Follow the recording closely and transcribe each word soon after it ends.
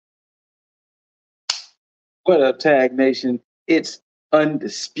What up, Tag Nation? It's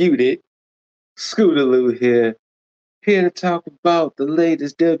undisputed. Scootaloo here to talk about the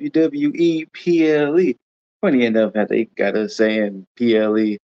latest WWE PLE. Funny enough, how they got us saying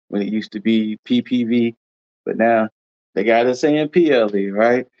PLE when it used to be PPV, but now they got us saying PLE,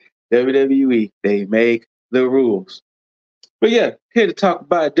 right? WWE, they make the rules. But yeah, here to talk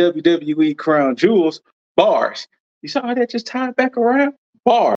about WWE Crown Jewels, bars. You saw how that just tied back around?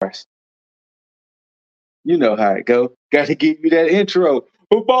 Bars. You know how it go. Got to give you that intro.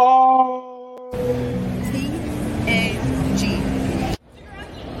 Ball. TNG.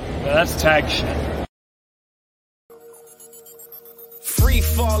 Yeah, that's tag shit. Free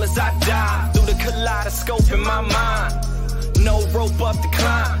fall as I die through the kaleidoscope in my mind. No rope up to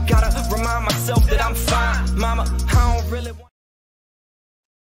climb. Gotta remind myself that I'm fine. Mama, I don't really want.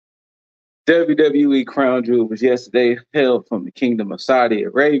 WWE Crown Jewel was yesterday held from the Kingdom of Saudi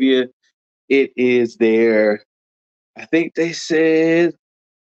Arabia. It is their, I think they said,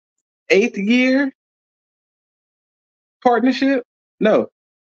 8th year partnership? No.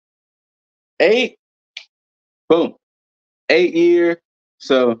 8? Boom. 8 year.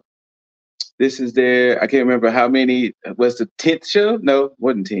 So this is their, I can't remember how many, was the 10th show? No, it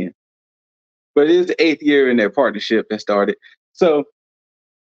wasn't 10. But it is the 8th year in their partnership that started. So,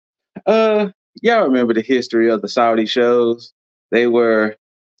 y'all remember the history of the Saudi shows. They were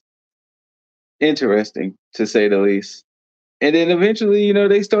interesting, to say the least. And then eventually,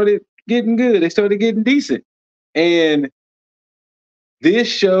 they started getting good. They started getting decent. And this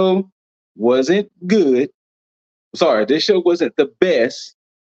show wasn't good. Sorry, this show wasn't the best,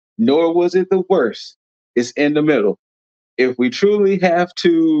 nor was it the worst. It's in the middle. If we truly have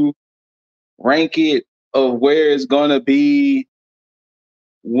to rank it of where it's going to be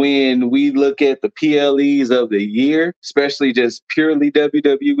when we look at the PLEs of the year, especially just purely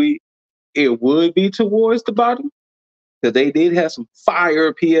WWE, it would be towards the bottom. Because they did have some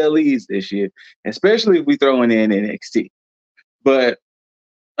fire PLEs this year, especially if we throw in NXT. But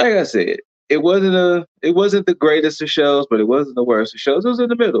like I said, it wasn't the greatest of shows, but it wasn't the worst of shows. It was in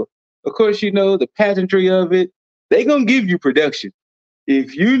the middle. Of course, the pageantry of it. They gonna give you production.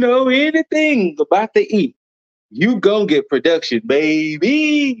 If you know anything about the E, you gonna get production,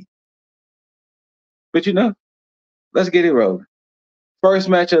 baby. But let's get it rolling. First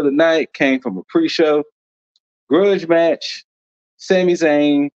match of the night came from a pre-show grudge match. Sami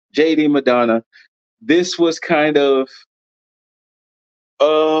Zayn, JD Madonna. This was kind of,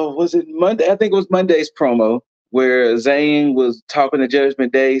 was it Monday? I think it was Monday's promo where Zayn was talking to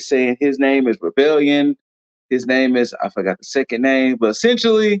Judgment Day saying his name is Rebellion. His name is, I forgot the second name, but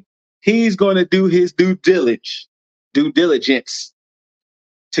essentially he's going to do his due diligence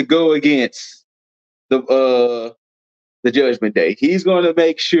to go against the Judgment Day. He's going to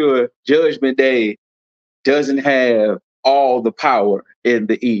make sure Judgment Day doesn't have all the power in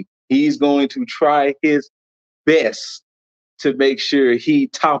the E. He's going to try his best to make sure he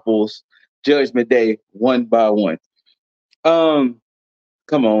topples Judgment Day one by one. Come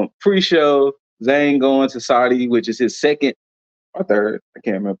on, pre-show, Zayn going to Saudi, which is his second or third, I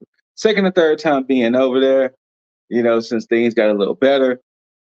can't remember. Second or third time being over there, since things got a little better.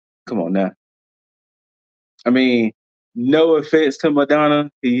 Come on now. I mean, no offense to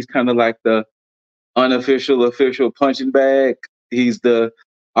Madonna. He's kind of like the unofficial, official punching bag. He's the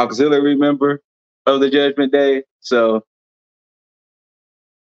auxiliary member of the Judgment Day. So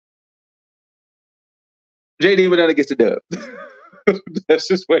JD Madonna gets the dub. That's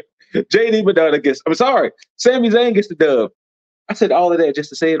just what JD Madonna gets. I'm sorry. Sami Zayn gets the dub. I said all of that just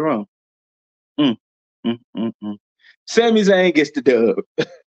to say it wrong. Sami Zayn gets the dub.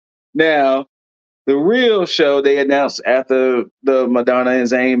 Now, the real show they announced after the Madonna and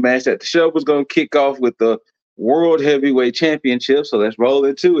Zayn match that the show was going to kick off with the World Heavyweight Championship. So let's roll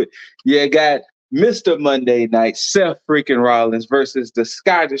into it. You got Mr. Monday Night, Seth freaking Rollins versus the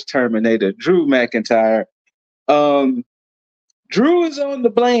Scottish Terminator, Drew McIntyre. Drew is on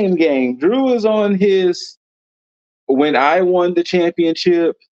the blame game. Drew is on his, when I won the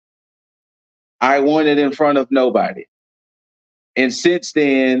championship, I won it in front of nobody. And since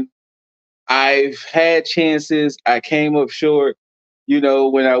then, I've had chances. I came up short.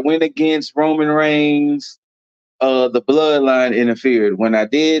 When I went against Roman Reigns, the bloodline interfered. When I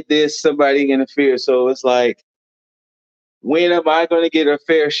did this, somebody interfered. So it's like, when am I going to get a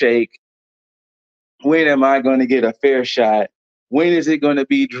fair shake? When am I going to get a fair shot? When is it going to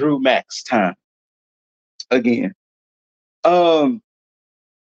be Drew Max time again?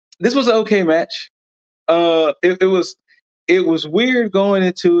 This was an okay match. It was weird going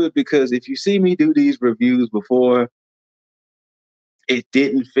into it because if you see me do these reviews before, it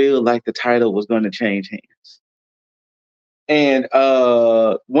didn't feel like the title was going to change hands. And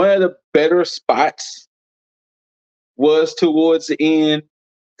one of the better spots was towards the end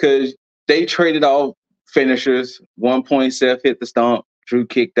because they traded off finishers. 1 point, Seth hit the stomp. Drew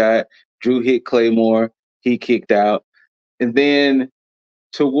kicked out. Drew hit Claymore. He kicked out. And then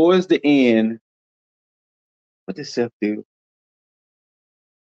towards the end, what did Seth do?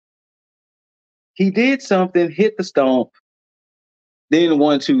 He did something, hit the stomp. Then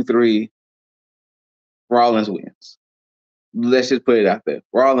 1, 2, 3, Rollins wins. Let's just put it out there.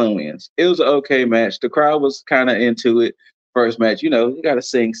 Rollins wins. It was an okay match. The crowd was kind of into it. First match, you got to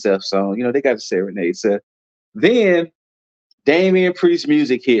sing Seth's song. They got to serenade Seth. Then Damian Priest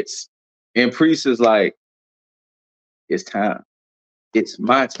music hits. And Priest is like, it's time. It's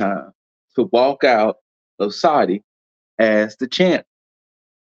my time to walk out of Saudi as the champ.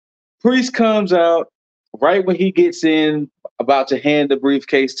 Priest comes out right when he gets in, about to hand the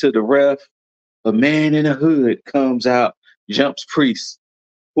briefcase to the ref. A man in a hood comes out, jumps Priest.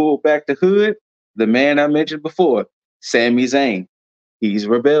 Pull back the hood, the man I mentioned before, Sami Zayn. He's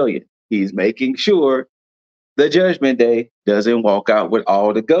rebellion. He's making sure the Judgment Day doesn't walk out with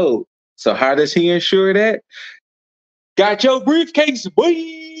all the gold. So how does he ensure that? Got your briefcase, boy!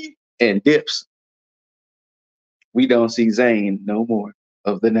 And dips. We don't see Zayn no more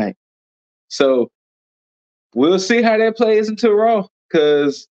of the night. So we'll see how that plays into Raw,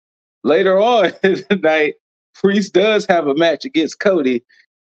 because later on in the night, Priest does have a match against Cody,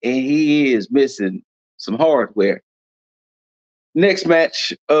 and he is missing some hardware. Next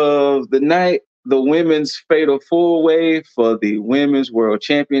match of the night, the women's fatal four-way for the Women's World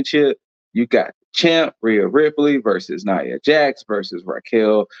Championship. You got the champ, Rhea Ripley, versus Nia Jax, versus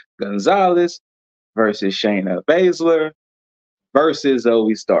Raquel Gonzalez, versus Shayna Baszler, versus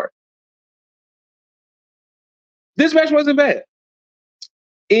Zoe Stark. This match wasn't bad.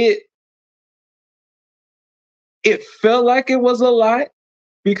 It felt like it was a lot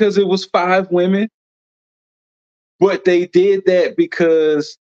because it was 5 women, but they did that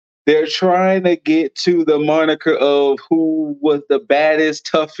because they're trying to get to the moniker of who was the baddest,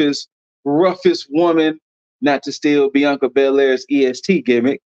 toughest, roughest woman, not to steal Bianca Belair's EST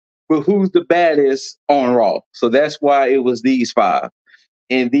gimmick, but who's the baddest on Raw. So that's why it was these 5.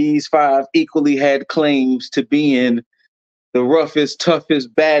 And these 5 equally had claims to being the roughest,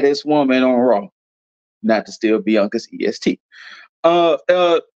 toughest, baddest woman on Raw, not to steal Bianca's EST.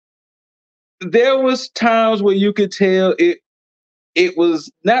 There was times where you could tell it was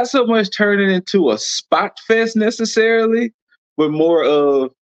not so much turning into a spot fest necessarily, but more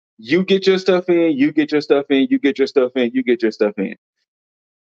of you get your stuff in, you get your stuff in, you get your stuff in, you get your stuff in.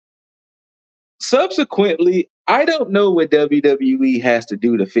 Subsequently, I don't know what WWE has to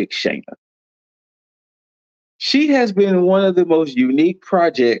do to fix Shayna. She has been one of the most unique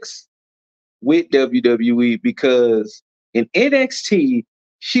projects with WWE because in NXT,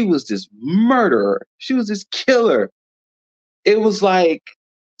 she was this murderer. She was this killer. It was like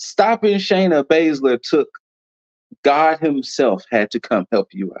stopping Shayna Baszler took God himself had to come help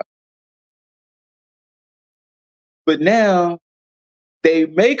you out. But now they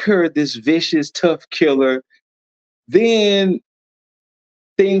make her this vicious, tough killer. Then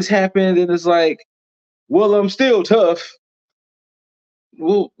things happen and it's like, well, I'm still tough.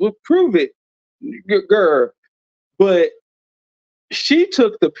 We'll prove it, girl. But she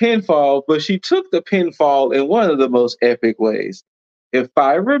took the pinfall, but she took the pinfall in one of the most epic ways. If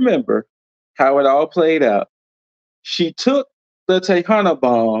I remember how it all played out, she took the Tejana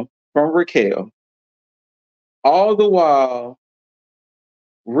bomb from Raquel. All the while,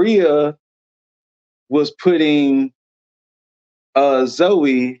 Rhea was putting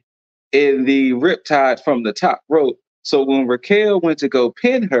Zoe in the riptide from the top rope. So when Raquel went to go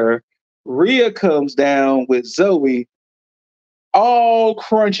pin her, Rhea comes down with Zoe, all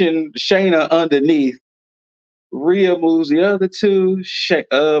crunching Shayna underneath. Rhea moves the other 2,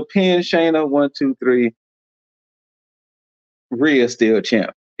 pin Shayna 1, 2, 3. Rhea still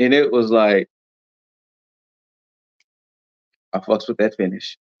champ. And it was like, I fucks with that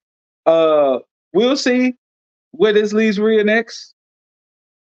finish. We'll see where this leaves Rhea next.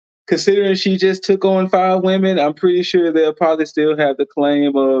 Considering she just took on 5 women, I'm pretty sure they'll probably still have the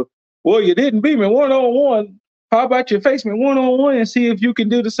claim of, well, you didn't beat me one-on-one. How about you face me one-on-one and see if you can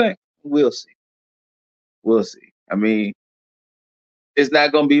do the same? We'll see. We'll see. I mean, it's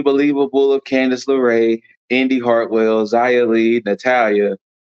not going to be believable if Candice LeRae, Indy Hartwell, Xia Li, Natalya.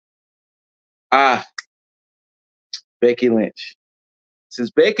 Becky Lynch. Since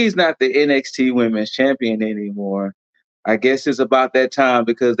Becky's not the NXT Women's Champion anymore, I guess it's about that time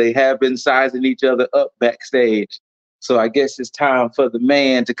because they have been sizing each other up backstage. So I guess it's time for the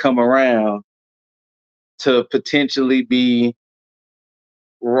man to come around to potentially be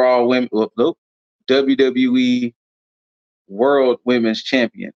Raw Women, nope, WWE World Women's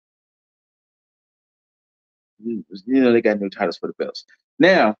Champion. You know, they got new titles for the belts.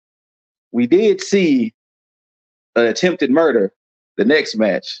 Now, we did see an attempted murder the next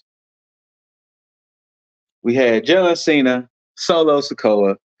match. We had John Cena, Solo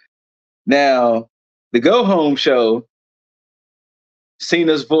Sikoa. Now, the go home show,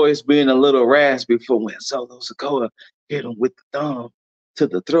 Cena's voice being a little raspy for when Solo Sikoa hit him with the thumb to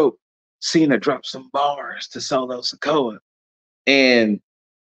the throat. Cena dropped some bars to Solo Sikoa. And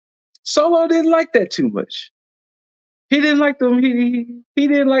Solo didn't like that too much. He didn't like them. He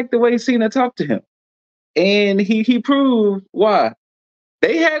didn't like the way Cena talked to him. And he proved why.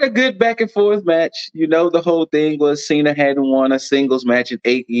 They had a good back and forth match. You know, the whole thing was Cena hadn't won a singles match in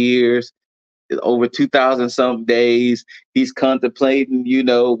 8 years, over 2,000 something days. He's contemplating, you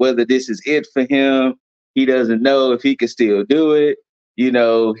know, whether this is it for him. He doesn't know if he can still do it. You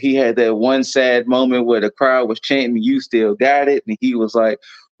know, he had that one sad moment where the crowd was chanting, "You still got it." And he was like,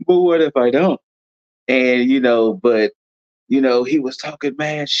 "But what if I don't?" And, you know, but, you know, he was talking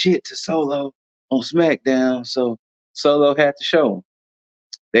mad shit to Solo on SmackDown. So Solo had to show him.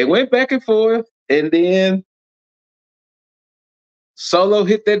 They went back and forth, and then Solo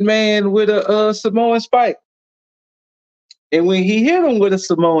hit that man with a Samoan spike. And when he hit him with a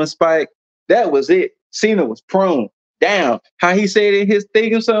Samoan spike, that was it. Cena was prone, down. How he said in his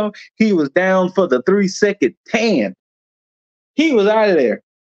thing or something, he was down for the 3-second tan. He was out of there.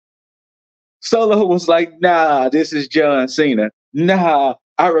 Solo was like, "Nah, this is John Cena. Nah,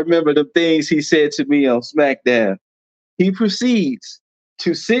 I remember the things he said to me on SmackDown." He proceeds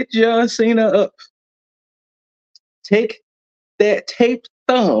to sit John Cena up, take that taped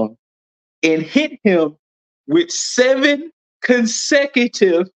thumb, and hit him with 7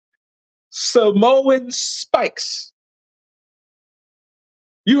 consecutive Samoan spikes.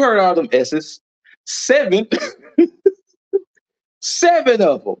 You heard all them S's. 7. 7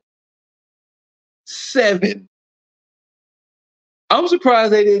 of them. 7. I'm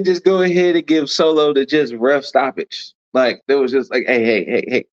surprised they didn't just go ahead and give Solo the just ref stoppage. Like, there was just like,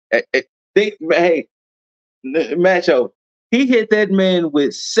 hey, match over. He hit that man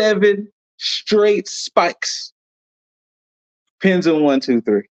with 7 straight spikes. Pins in 1, 2,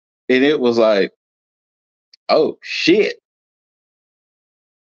 3. And it was like, oh shit.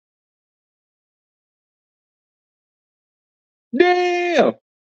 Damn.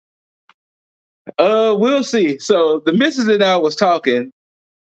 We'll see. So the missus and I was talking.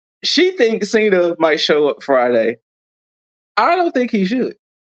 She thinks Cena might show up Friday. I don't think he should.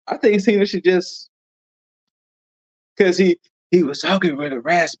 I think Cena should just, because he was talking with a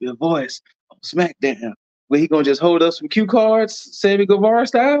raspy voice on SmackDown. But he gonna just hold up some cue cards, Sammy Guevara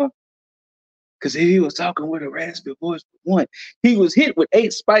style? Because he was talking with a raspy voice for one. He was hit with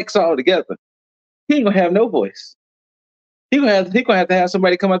 8 spikes all together. He ain't gonna have no voice. He gonna have to have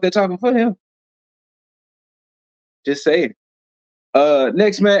somebody come out there talking for him. Just saying.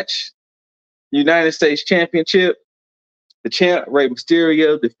 Next match, United States Championship. The champ, Rey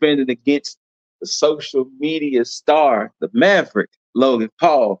Mysterio, defending against the social media star, the Maverick, Logan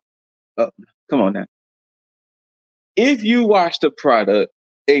Paul. Come on now. If you watch the product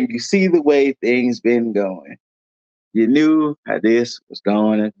and you see the way things been going, you knew how this was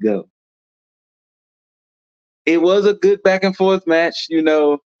going to go. It was a good back and forth match, you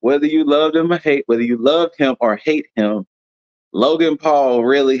know, whether you loved him or hate him, Logan Paul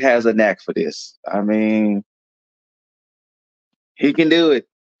really has a knack for this. I mean, he can do it.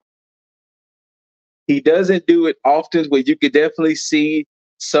 He doesn't do it often, where you could definitely see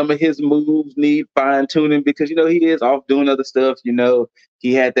some of his moves need fine tuning because, you know, he is off doing other stuff. You know,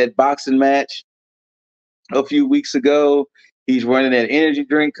 he had that boxing match a few weeks ago. He's running an energy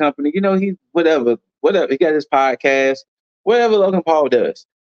drink company. You know, he whatever. He got his podcast, whatever Logan Paul does.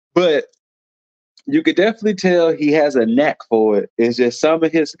 But you could definitely tell he has a knack for it. It's just some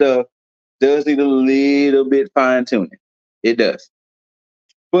of his stuff does need a little bit fine tuning. It does.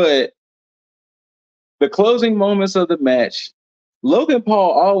 But the closing moments of the match, Logan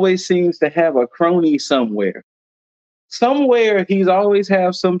Paul always seems to have a crony somewhere. Somewhere he's always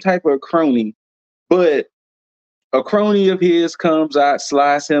have some type of crony, but a crony of his comes out,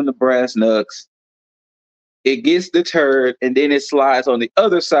 slides him the brass knucks. It gets deterred, and then it slides on the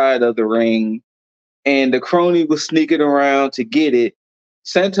other side of the ring, and the crony was sneaking around to get it.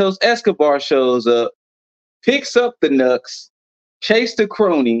 Santos Escobar shows up, picks up the knucks, chased the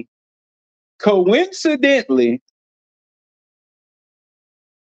crony. Coincidentally,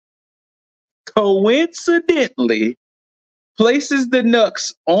 places the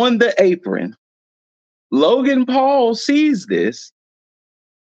Nux on the apron. Logan Paul sees this,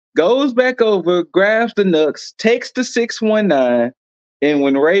 goes back over, grabs the Nux, takes the 619, and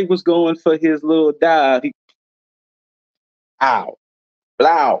when Ray was going for his little dive, he, ow,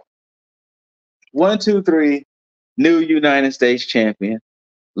 blow. 1, 2, 3, new United States champion,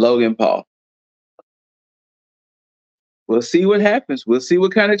 Logan Paul. We'll see what happens. We'll see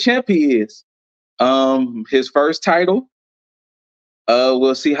what kind of champ he is. His first title.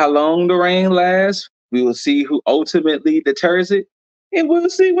 We'll see how long the reign lasts. We will see who ultimately deters it. And we'll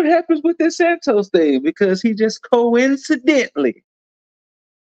see what happens with this Santos thing, because he just coincidentally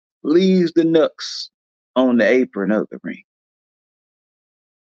leaves the Nux on the apron of the ring.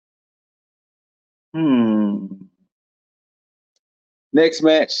 Next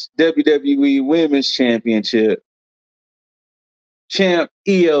match, WWE Women's Championship. Champ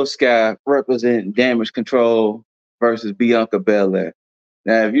Io Sky representing Damage Control versus Bianca Belair.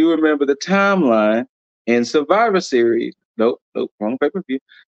 Now, if you remember the timeline in Survivor Series, nope, wrong pay-per-view.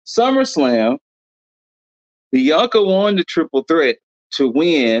 SummerSlam, Bianca won the triple threat to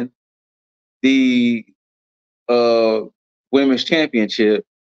win the Women's Championship.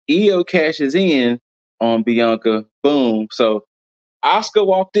 Io cashes in on Bianca. Boom. So Asuka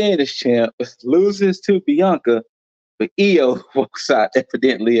walked in as champ, loses to Bianca, but Io walks out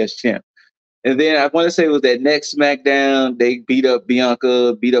evidently as champ. And then I want to say it was that next SmackDown, they beat up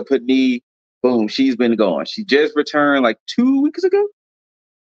Bianca, beat up her knee. Boom, she's been gone. She just returned like 2 weeks ago,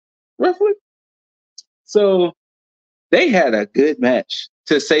 roughly. So they had a good match.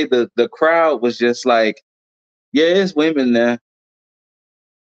 To say the crowd was just like, yeah, it's women now.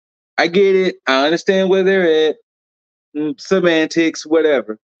 I get it. I understand where they're at. Semantics,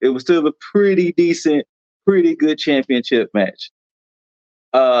 whatever. It was still a pretty decent, pretty good championship match.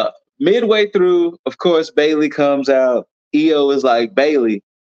 Midway through, of course, Bayley comes out. Io is like, Bayley,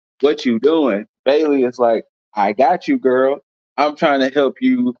 what you doing? Bayley is like, I got you, girl. I'm trying to help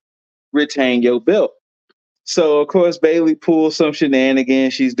you retain your belt. So, of course, Bayley pulls some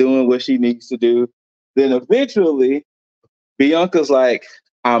shenanigans. She's doing what she needs to do. Then eventually, Bianca's like,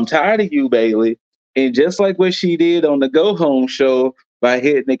 I'm tired of you, Bayley. And just like what she did on the Go Home show by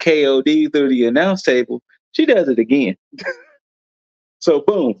hitting the KOD through the announce table, she does it again. So,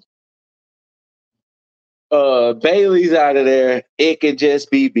 boom. Bayley's out of there. It could just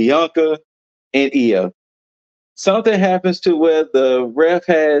be Bianca and Io. Something happens to where the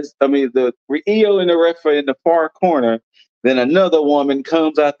Io and the ref are in the far corner. Then another woman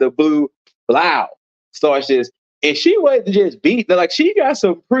comes out the blue, blow, starts just, and she wasn't just beating, like she got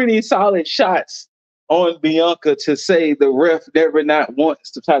some pretty solid shots on Bianca to say the ref never not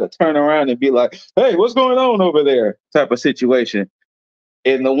once to try to turn around and be like, hey, what's going on over there? Type of situation.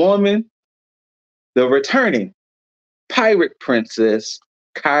 And the woman, the returning pirate princess,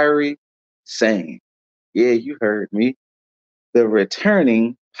 Kairi Sane. Yeah, you heard me. The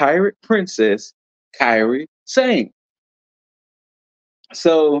returning pirate princess, Kairi Sane.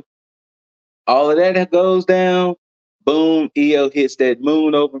 So all of that goes down. Boom, Io hits that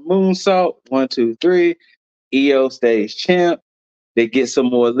moon over moonsault. 1, 2, 3. Io stays champ. They get some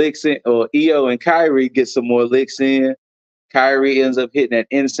more licks in, or Io and Kairi get some more licks in. Kairi ends up hitting that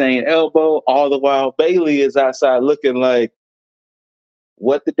insane elbow. All the while, Bayley is outside looking like,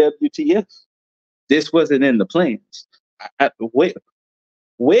 what the WTF? This wasn't in the plans.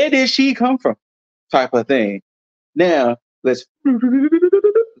 Where did she come from? Type of thing. Now, let's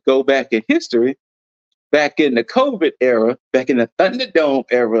go back in history. Back in the COVID era, back in the Thunderdome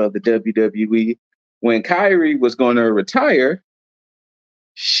era of the WWE, when Kairi was going to retire,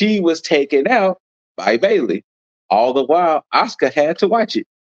 she was taken out by Bayley. All the while, Asuka had to watch it,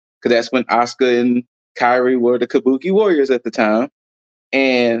 because that's when Asuka and Kairi were the Kabuki Warriors at the time.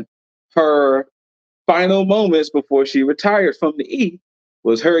 And her final moments before she retired from the E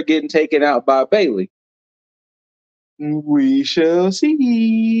was her getting taken out by Bayley. We shall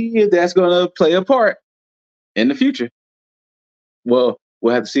see if that's going to play a part in the future. Well,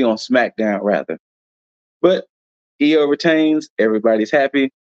 we'll have to see on SmackDown, rather. But Io retains. Everybody's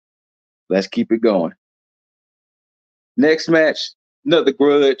happy. Let's keep it going. Next match, another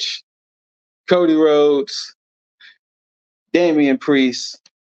grudge. Cody Rhodes, Damian Priest.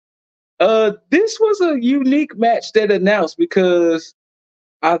 This was a unique match that announced, because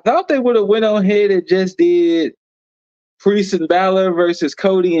I thought they would have went on ahead and just did Priest and Balor versus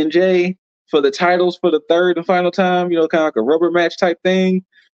Cody and Jay for the titles for the third and final time, kind of like a rubber match type thing.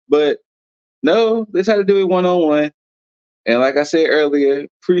 But no, they decided to do it one-on-one. And like I said earlier,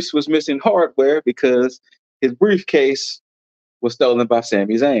 Priest was missing hardware because his briefcase was stolen by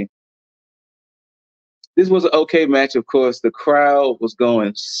Sami Zayn. This was an okay match, of course. The crowd was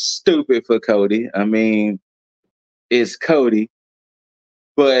going stupid for Cody. I mean, it's Cody.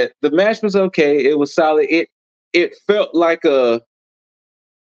 But the match was okay. It was solid. It felt like a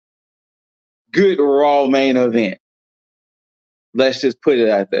good Raw main event. Let's just put it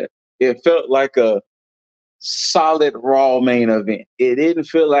out there. It felt like a solid Raw main event. It didn't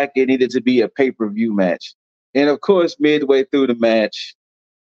feel like it needed to be a pay-per-view match. And of course, midway through the match,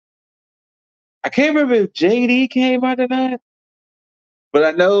 I can't remember if JD came out or not, but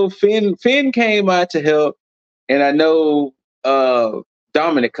I know Finn came out to help, and I know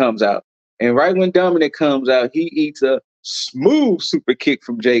Dominic comes out. And right when Dominic comes out, he eats a smooth super kick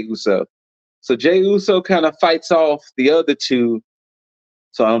from Jey Uso. So Jey Uso kind of fights off the other two.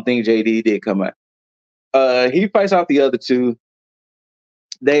 So I don't think JD did come out. He fights off the other two.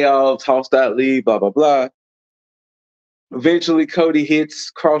 They all tossed out, leave, blah, blah, blah. Eventually, Cody hits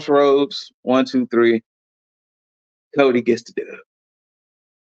Crossroads. 1, 2, 3. Cody gets to do it.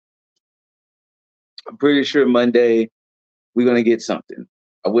 I'm pretty sure Monday we're going to get something.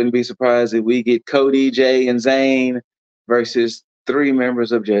 I wouldn't be surprised if we get Cody, Jay, and Zayn versus 3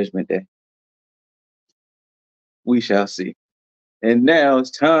 members of Judgment Day. We shall see. And now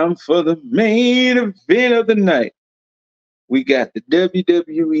it's time for the main event of the night. We got the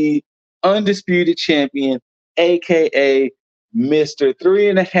WWE Undisputed Champion, a.k.a. Mr.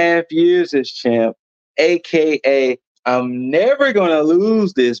 3.5 years as champ, a.k.a. I'm never going to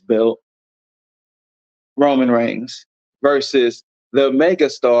lose this belt, Roman Reigns, versus the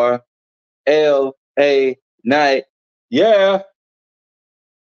megastar, L.A. Knight. Yeah.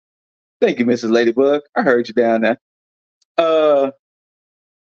 Thank you, Mrs. Ladybug. I heard you down there.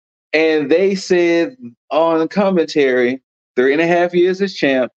 And they said on commentary, 3.5 years as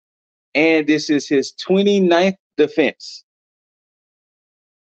champ, and this is his 29th defense.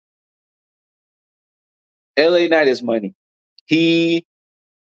 LA Knight is money. If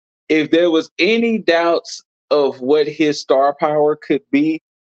there was any doubts of what his star power could be,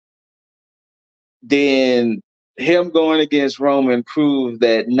 then him going against Roman proved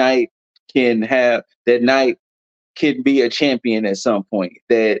that Knight can be a champion at some point.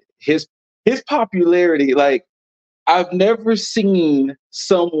 That his popularity, like, I've never seen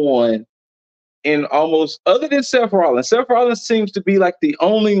someone in almost, other than Seth Rollins. Seth Rollins seems to be like the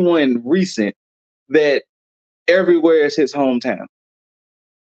only one recent that everywhere is his hometown.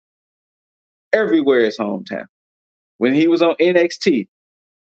 Everywhere is hometown. When he was on NXT,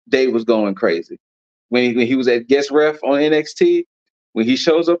 they was going crazy. When he was at guest ref on NXT, when he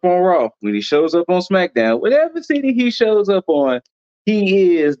shows up on Raw, when he shows up on SmackDown, whatever city he shows up on,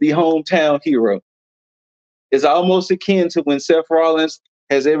 he is the hometown hero. It's almost akin to when Seth Rollins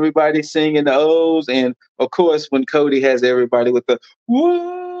has everybody singing the O's, and of course when Cody has everybody with the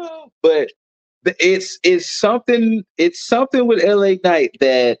whoa. But it's something with LA Knight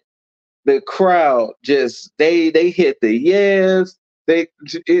that the crowd just they hit the yes. But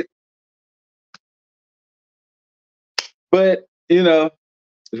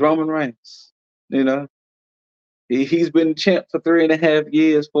it's Roman Reigns. He's been champ for 3.5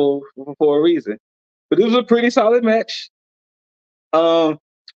 years for a reason. But it was a pretty solid match. I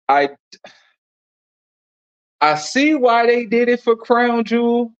see why they did it for Crown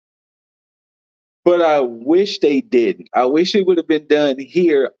Jewel, but I wish they didn't. I wish it would have been done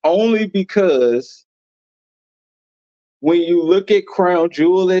here, only because when you look at Crown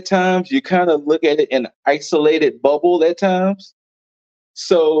Jewel at times, you kind of look at it in an isolated bubble at times.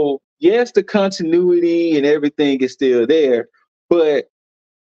 So yes, the continuity and everything is still there, but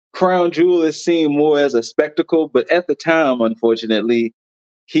Crown Jewel is seen more as a spectacle. But at the time, unfortunately,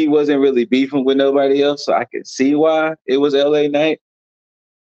 he wasn't really beefing with nobody else, so I can see why it was LA Knight.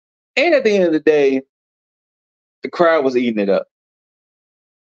 And at the end of the day, the crowd was eating it up.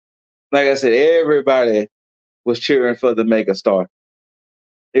 Like I said, everybody was cheering for the megastar.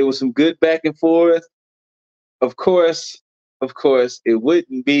 It was some good back and forth. Of course, it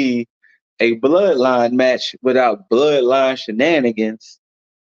wouldn't be a bloodline match without bloodline shenanigans.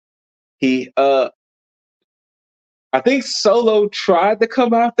 I think Solo tried to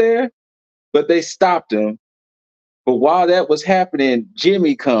come out there, but they stopped him. But while that was happening,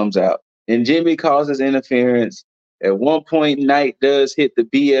 Jimmy comes out, and Jimmy causes interference. At one point, Knight does hit the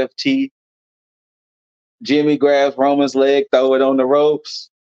BFT. Jimmy grabs Roman's leg, throw it on the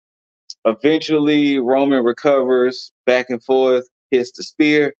ropes. Eventually, Roman recovers, back and forth, hits the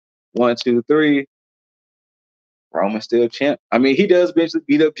spear. 1, 2, 3. Roman still champ. I mean, he does eventually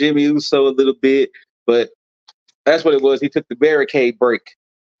beat up Jimmy Uso a little bit, but that's what it was. He took the barricade break.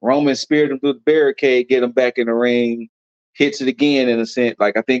 Roman speared him through the barricade, get him back in the ring, hits it again in a sense.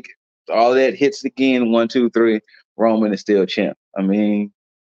 Like, I think all that hits again, 1, 2, 3. Roman is still champ. I mean,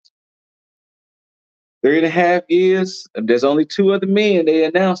 3.5 years. There's only 2 other men they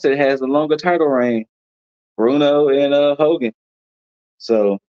announced that has a longer title reign, Bruno and Hogan.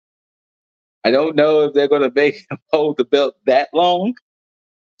 So I don't know if they're going to make him hold the belt that long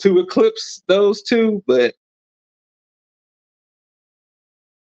to eclipse those 2, but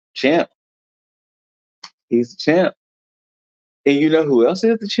champ, he's the champ. And you know who else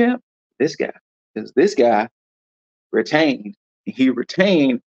is the champ? This guy. Because this guy retained. He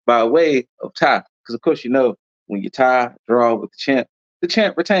retained by way of tie. Because of course, you know, when you tie, draw with the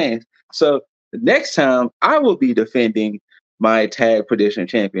champ retains. So the next time I will be defending my tag prediction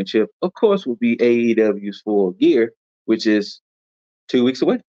championship, of course, will be AEW's Full Gear, which is 2 weeks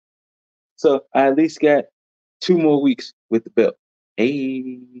away. So I at least got 2 more weeks with the belt.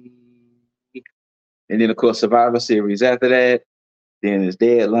 Hey. And then of course Survivor Series after that. Then it's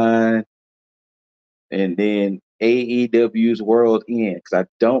Deadline. And then AEW's World End. Because I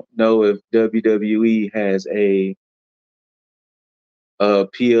don't know if WWE has a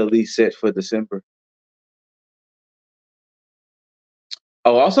PLE set for December.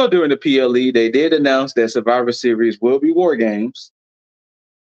 Oh, also during the PLE, they did announce that Survivor Series will be War Games.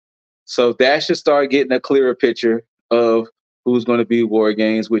 So that should start getting a clearer picture of who's going to be War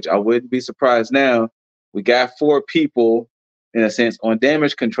Games, which I wouldn't be surprised now. We got 4 people, in a sense, on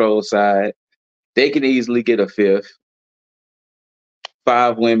Damage Control side. They can easily get a 5th.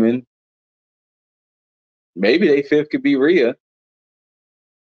 5 women. Maybe they 5th could be Rhea.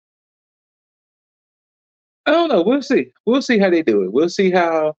 I don't know. We'll see. We'll see how they do it. We'll see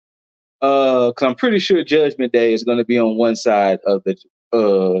how. Cause I'm pretty sure Judgment Day is going to be on one side of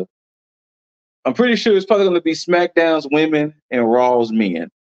the. I'm pretty sure it's probably going to be SmackDown's women and Raw's men.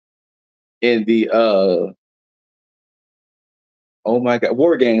 In the oh my God,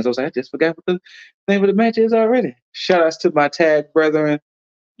 War Games. I was like, I just forgot what the name of the match is already. Shout outs to my tag brethren,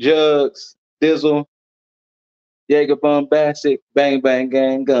 Jugs, Dizzle, Jaeger Bombastic, Bang Bang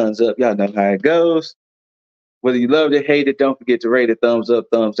Gang, Guns Up. Y'all know how it goes. Whether you love it, hate it, don't forget to rate it. Thumbs up,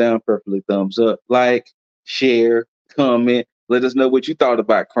 thumbs down, preferably thumbs up. Like, share, comment. Let us know what you thought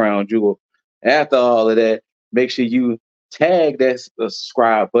about Crown Jewel. After all of that, make sure you tag that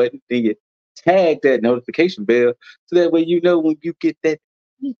subscribe button. Then you tag that notification bell so that way you know when you get that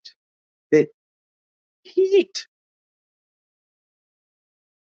that heat,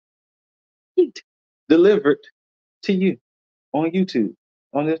 heat delivered to you on YouTube,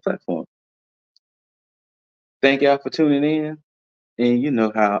 on this platform. Thank y'all for tuning in. And you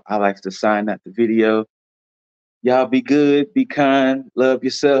know how I like to sign out the video. Y'all be good, be kind, love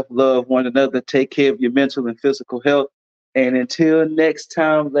yourself, love one another, take care of your mental and physical health. And until next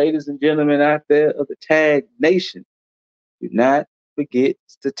time, ladies and gentlemen out there of the Tag Nation, do not forget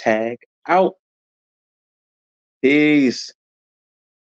to tag out. Peace.